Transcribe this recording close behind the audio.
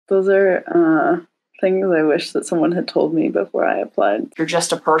Those are things I wish that someone had told me before I applied. You're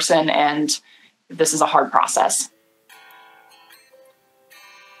just a person, and this is a hard process.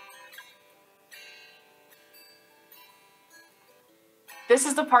 This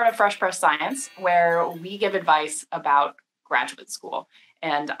is the part of Fresh Press Science where we give advice about graduate school.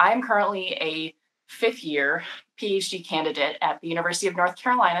 And I'm currently a fifth-year PhD candidate at the University of North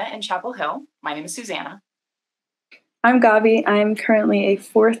Carolina in Chapel Hill. My name is Susanna. I'm Gabi. I'm currently a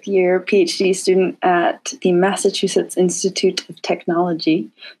fourth-year PhD student at the Massachusetts Institute of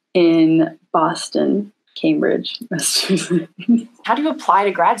Technology in Boston, Cambridge, Massachusetts. How do you apply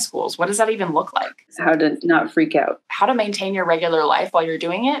to grad schools? What does that even look like? How to not freak out. How to maintain your regular life while you're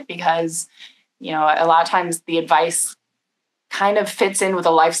doing it, because, a lot of times the advice kind of fits in with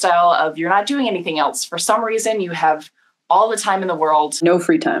a lifestyle of you're not doing anything else. For some reason, you have all the time in the world. No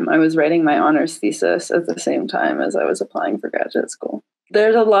free time. I was writing my honors thesis at the same time as I was applying for graduate school.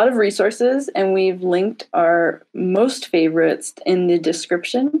 There's a lot of resources, and we've linked our most favorites in the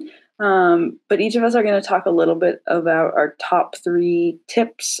description. But each of us are going to talk a little bit about our top 3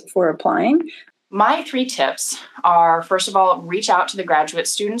 tips for applying. My 3 tips are, first of all, reach out to the graduate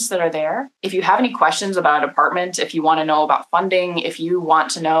students that are there. If you have any questions about a department, if you want to know about funding, if you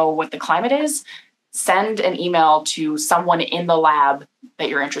want to know what the climate is, send an email to someone in the lab that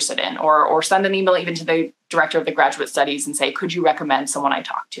you're interested in, or send an email even to the director of the graduate studies and say, could you recommend someone I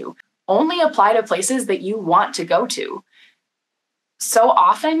talk to? Only apply to places that you want to go to. So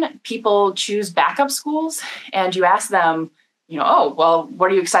often people choose backup schools, and you ask them, oh, well, what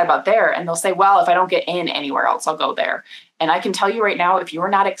are you excited about there? And they'll say, well, if I don't get in anywhere else, I'll go there. And I can tell you right now, if you're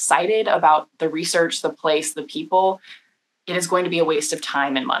not excited about the research, the place, the people, it is going to be a waste of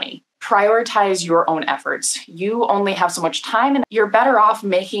time and money. Prioritize your own efforts. You only have so much time, and you're better off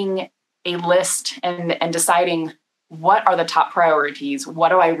making a list and deciding what are the top priorities? What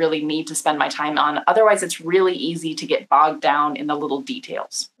do I really need to spend my time on? Otherwise, it's really easy to get bogged down in the little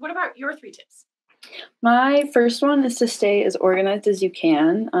details. What about your 3 tips? My first one is to stay as organized as you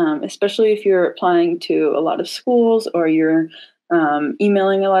can, especially if you're applying to a lot of schools or you're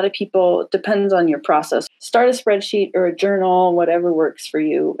emailing a lot of people. It depends on your process. Start a spreadsheet or a journal, whatever works for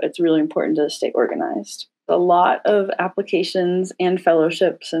you. It's really important to stay organized. A lot of applications and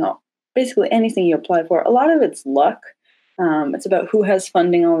fellowships and basically anything you apply for, a lot of it's luck. It's about who has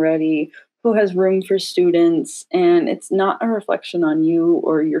funding already, who has room for students, and it's not a reflection on you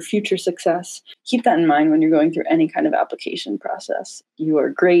or your future success. Keep that in mind when you're going through any kind of application process. You are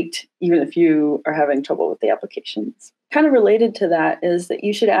great, even if you are having trouble with the applications. Kind of related to that is that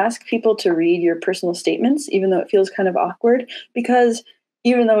you should ask people to read your personal statements, even though it feels kind of awkward, because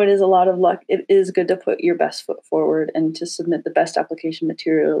even though it is a lot of luck, it is good to put your best foot forward and to submit the best application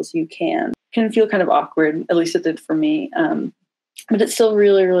materials you can. It can feel kind of awkward, at least it did for me. But it's still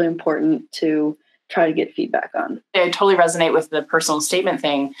really, really important to try to get feedback on. I totally resonate with the personal statement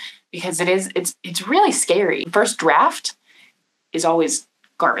thing, because it's really scary. First draft is always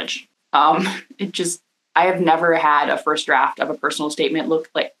garbage. I have never had a first draft of a personal statement look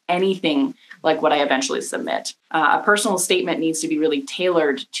like anything like what I eventually submit. A personal statement needs to be really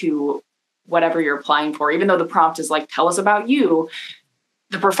tailored to whatever you're applying for. Even though the prompt is like, tell us about you,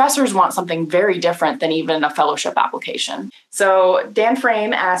 the professors want something very different than even a fellowship application. So Dan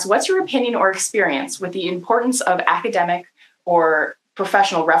Frame asks, what's your opinion or experience with the importance of academic or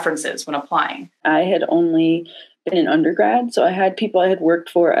professional references when applying? I had only been in undergrad, so I had people I had worked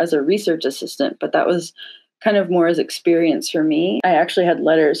for as a research assistant, but that was kind of more as experience for me. I actually had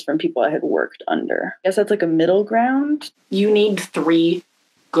letters from people I had worked under. I guess that's like a middle ground. You need 3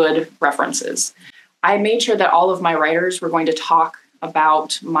 good references. I made sure that all of my writers were going to talk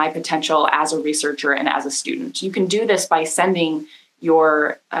about my potential as a researcher and as a student. You can do this by sending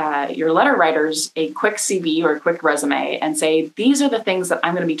your letter writers a quick CV or a quick resume and say, these are the things that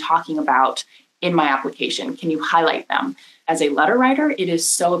I'm going to be talking about in my application. Can you highlight them? As a letter writer, it is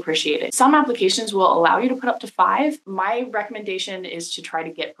so appreciated. Some applications will allow you to put up to 5. My recommendation is to try to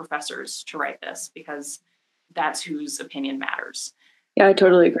get professors to write this, because that's whose opinion matters. Yeah, I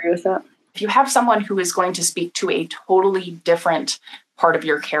totally agree with that. If you have someone who is going to speak to a totally different part of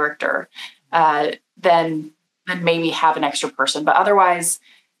your character, then maybe have an extra person. But otherwise,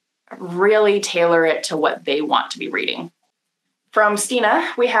 really tailor it to what they want to be reading. From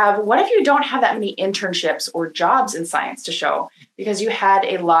Stina, we have, what if you don't have that many internships or jobs in science to show because you had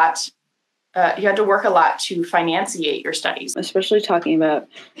to work a lot to financiate your studies? Especially talking about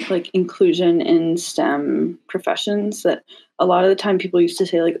like inclusion in STEM professions, that a lot of the time people used to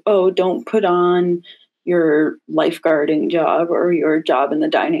say like, oh, don't put on your lifeguarding job or your job in the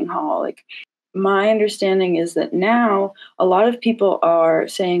dining hall. Like, my understanding is that now a lot of people are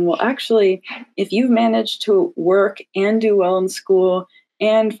saying, well, actually, if you've managed to work and do well in school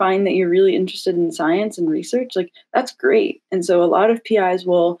and find that you're really interested in science and research, like that's great. And so a lot of PIs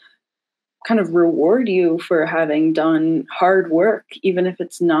will kind of reward you for having done hard work, even if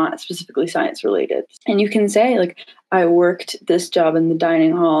it's not specifically science related. And you can say, like, I worked this job in the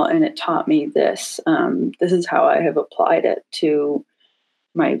dining hall and it taught me this. This is how I have applied it to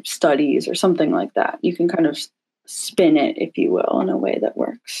my studies or something like that. You can kind of spin it, if you will, in a way that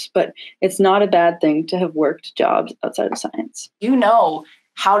works. But it's not a bad thing to have worked jobs outside of science. You know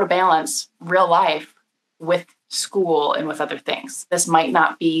how to balance real life with school and with other things. This might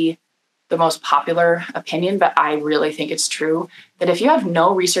not be the most popular opinion, but I really think it's true that if you have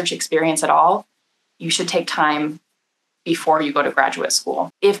no research experience at all, you should take time before you go to graduate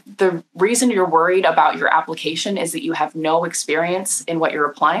school. If the reason you're worried about your application is that you have no experience in what you're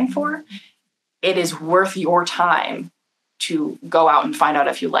applying for, it is worth your time to go out and find out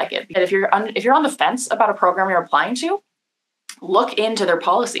if you like it. And if you're on the fence about a program you're applying to, look into their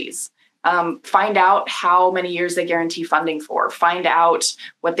policies. Find out how many years they guarantee funding for. Find out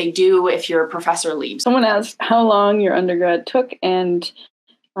what they do if your professor leaves. Someone asked how long your undergrad took, and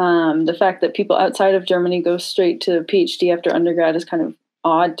the fact that people outside of Germany go straight to PhD after undergrad is kind of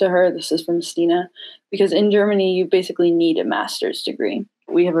odd to her. This is from Stina, because in Germany, you basically need a master's degree.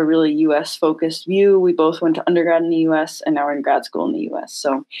 We have a really US-focused view. We both went to undergrad in the US, and now we're in grad school in the US.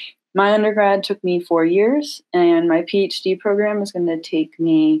 So my undergrad took me 4 years, and my PhD program is going to take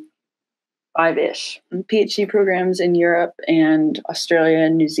me 5-ish. PhD programs in Europe and Australia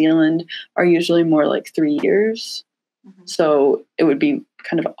and New Zealand are usually more like 3 years. Mm-hmm. So it would be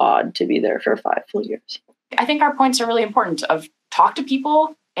kind of odd to be there for 5 full years. I think our points are really important of talk to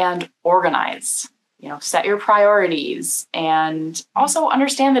people and organize, set your priorities and also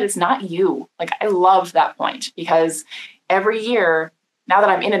understand that it's not you. Like, I love that point because every year, now that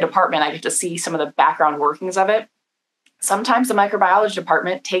I'm in a department, I get to see some of the background workings of it. Sometimes the microbiology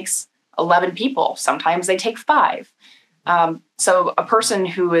department takes 11 people. Sometimes they take 5. So a person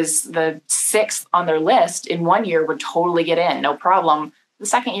who is the 6th on their list in 1 year would totally get in, no problem. The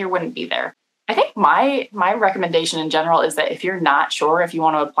second year wouldn't be there. I think my recommendation in general is that if you're not sure if you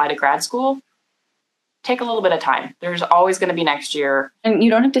want to apply to grad school, take a little bit of time. There's always going to be next year. And you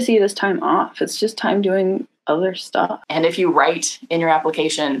don't have to see it as time off. It's just time doing other stuff. And if you write in your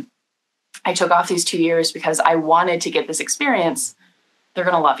application, I took off these 2 years because I wanted to get this experience, they're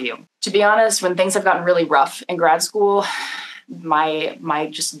going to love you. To be honest, when things have gotten really rough in grad school, my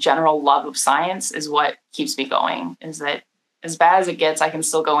just general love of science is what keeps me going, is that as bad as it gets, I can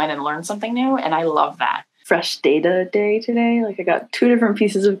still go in and learn something new, and I love that. Fresh data day today. Like, I got 2 different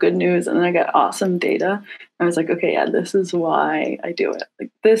pieces of good news, and then I got awesome data. I was like, okay, yeah, this is why I do it.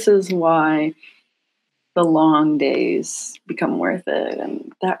 Like, this is why the long days become worth it,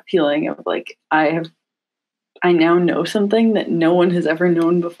 and that feeling of like, I now know something that no one has ever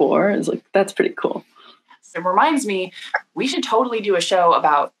known before is like, that's pretty cool. It reminds me, we should totally do a show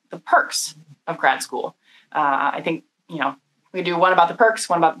about the perks of grad school. I think, we do one about the perks,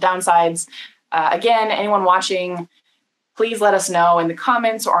 one about the downsides. Again, anyone watching, please let us know in the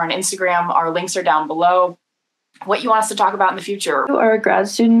comments or on Instagram. Our links are down below. What you want us to talk about in the future. If you are a grad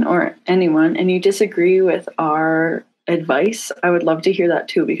student or anyone and you disagree with our advice, I would love to hear that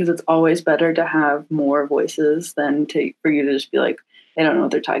too, because it's always better to have more voices than for you to just be like, they don't know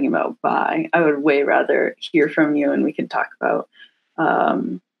what they're talking about. Bye. I would way rather hear from you and we can talk about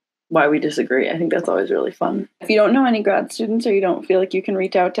why we disagree. I think that's always really fun. If you don't know any grad students or you don't feel like you can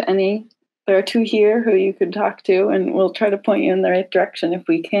reach out to any, there are 2 here who you could talk to, and we'll try to point you in the right direction if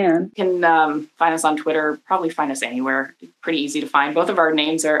we can. You can find us on Twitter, probably find us anywhere. Pretty easy to find. Both of our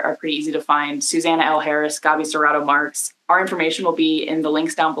names are pretty easy to find. Susanna L. Harris, Gabi Serrato Marks. Our information will be in the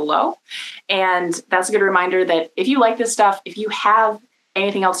links down below. And that's a good reminder that if you like this stuff, if you have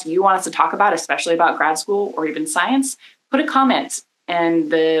anything else you want us to talk about, especially about grad school or even science, put a comment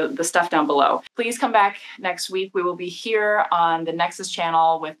and the stuff down below. Please come back next week. We will be here on the Nexus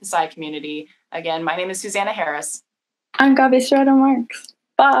channel with the SciCommunity. Again, my name is Susanna Harris. I'm Gabi Serrato Marks.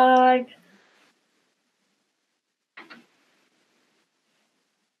 Bye.